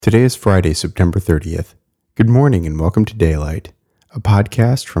Today is Friday, September 30th. Good morning and welcome to Daylight, a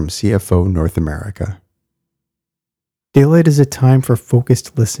podcast from CFO North America. Daylight is a time for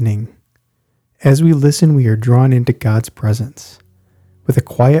focused listening. As we listen, we are drawn into God's presence. With a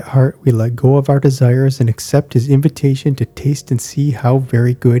quiet heart, we let go of our desires and accept His invitation to taste and see how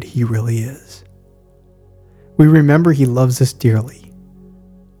very good He really is. We remember He loves us dearly.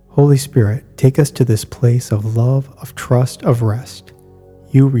 Holy Spirit, take us to this place of love, of trust, of rest.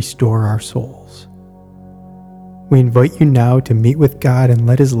 You restore our souls. We invite you now to meet with God and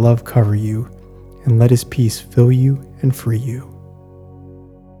let His love cover you, and let His peace fill you and free you.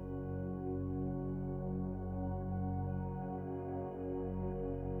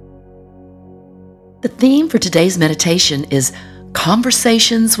 The theme for today's meditation is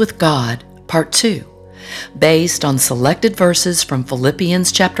Conversations with God, Part 2, based on selected verses from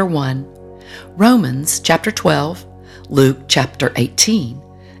Philippians chapter 1, Romans chapter 12, Luke chapter 18,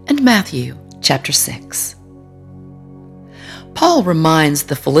 and Matthew chapter 6. Paul reminds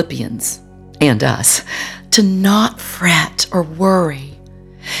the Philippians, and us, to not fret or worry.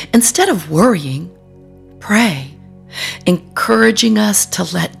 Instead of worrying, pray, encouraging us to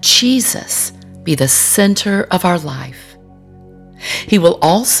let Jesus be the center of our life. He will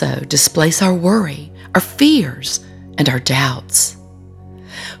also displace our worry, our fears, and our doubts.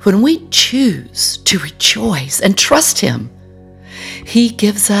 When we choose to rejoice and trust Him, He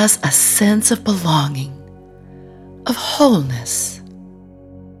gives us a sense of belonging, of wholeness.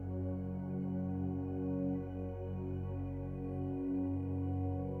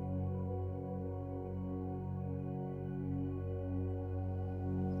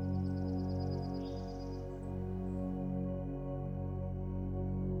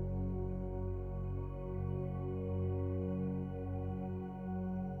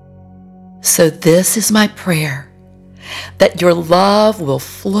 So this is my prayer, that your love will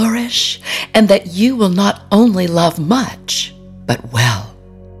flourish and that you will not only love much, but well.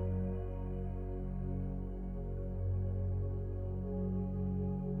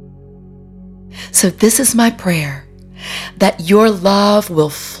 So this is my prayer, that your love will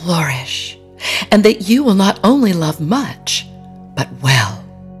flourish and that you will not only love much, but well.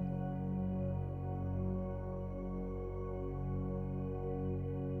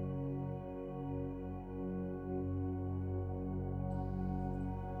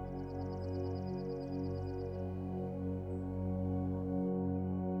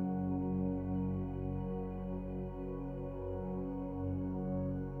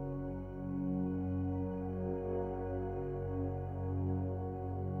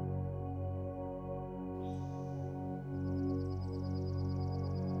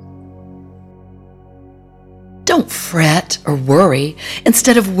 Don't fret or worry.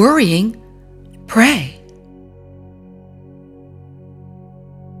 Instead of worrying, pray.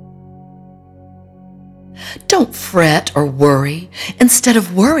 Don't fret or worry. Instead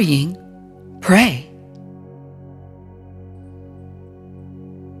of worrying, pray.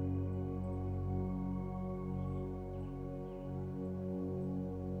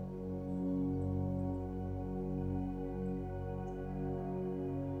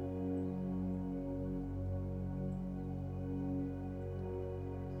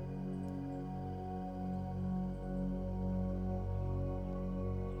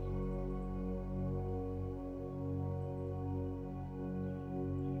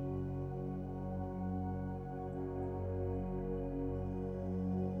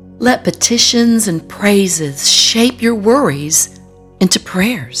 Let petitions and praises shape your worries into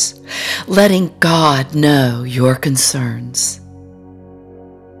prayers, letting God know your concerns.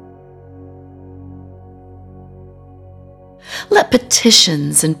 Let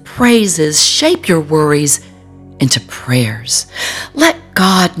petitions and praises shape your worries into prayers. Let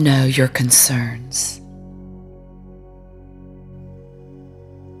God know your concerns.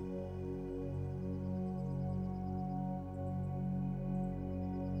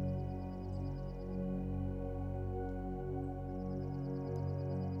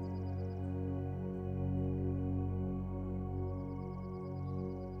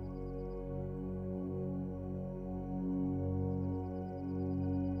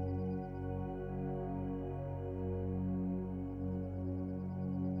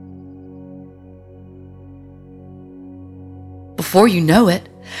 Before you know it,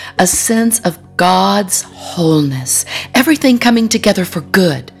 a sense of God's wholeness, everything coming together for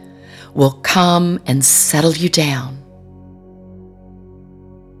good, will come and settle you down.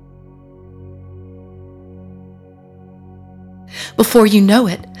 Before you know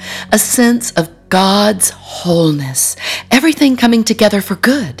it, a sense of God's wholeness, everything coming together for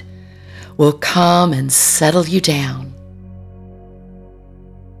good, will come and settle you down.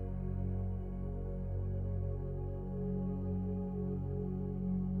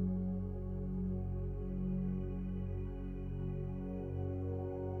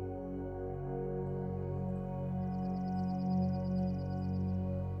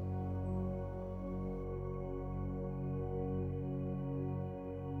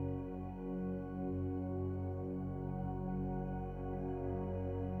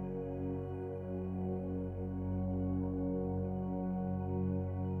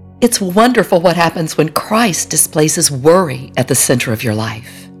 It's wonderful what happens when Christ displaces worry at the center of your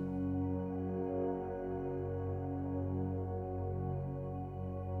life.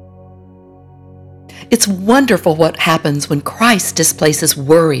 It's wonderful what happens when Christ displaces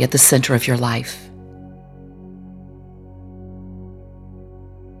worry at the center of your life.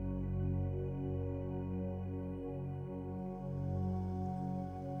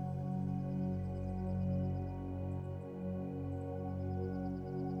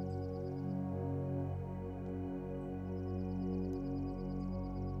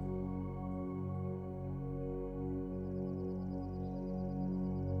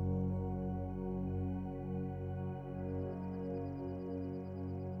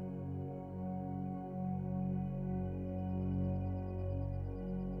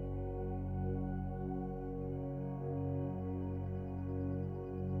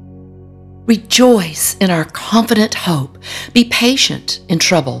 Rejoice in our confident hope. Be patient in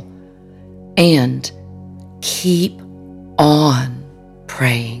trouble. And keep on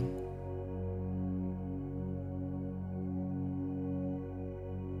praying.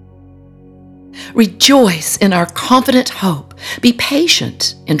 Rejoice in our confident hope. Be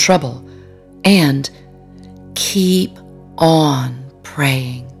patient in trouble. And keep on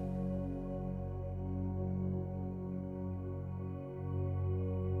praying.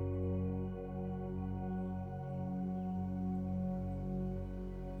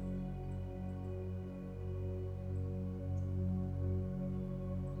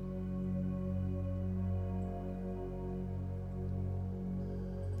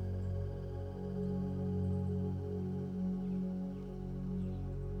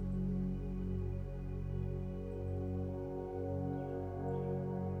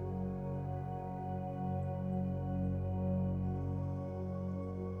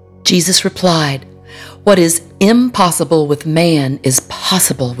 Jesus replied, "What is impossible with man is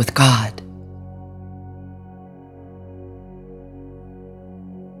possible with God."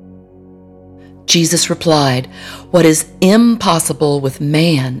 Jesus replied, "What is impossible with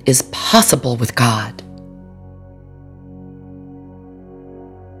man is possible with God."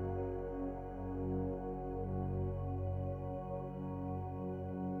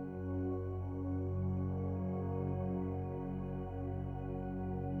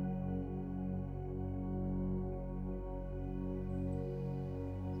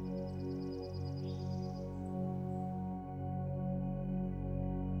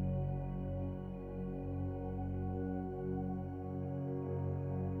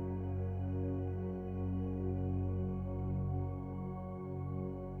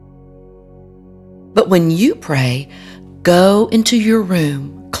 But when you pray, go into your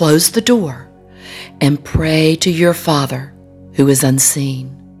room, close the door, and pray to your Father who is unseen.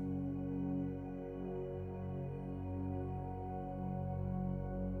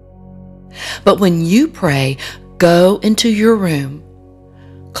 But when you pray, go into your room,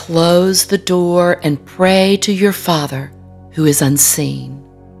 close the door, and pray to your Father who is unseen.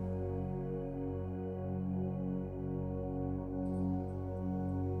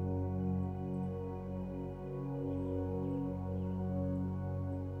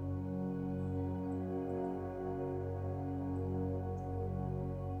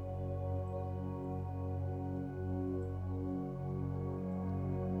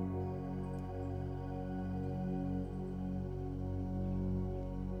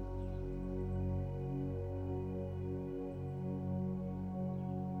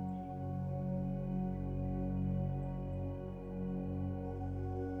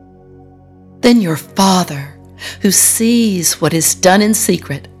 Then your Father, who sees what is done in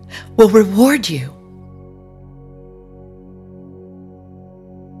secret, will reward you.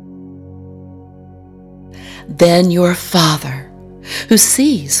 Then your Father, who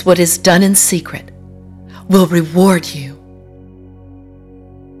sees what is done in secret, will reward you.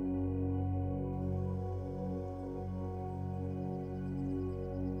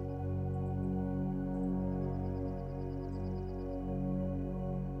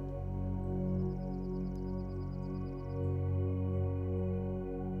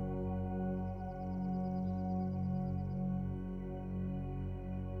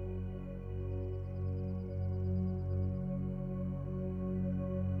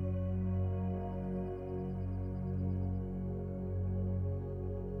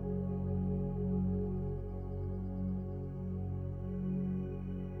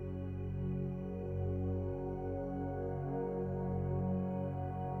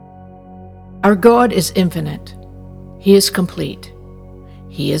 Our God is infinite. He is complete.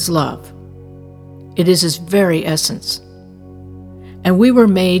 He is love. It is His very essence. And we were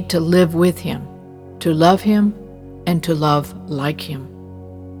made to live with Him, to love Him, and to love like Him.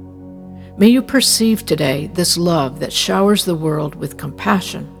 May you perceive today this love that showers the world with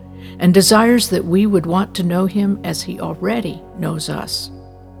compassion and desires that we would want to know Him as He already knows us,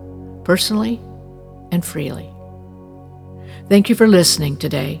 personally and freely. Thank you for listening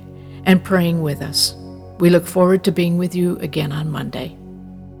today and praying with us. We look forward to being with you again on Monday.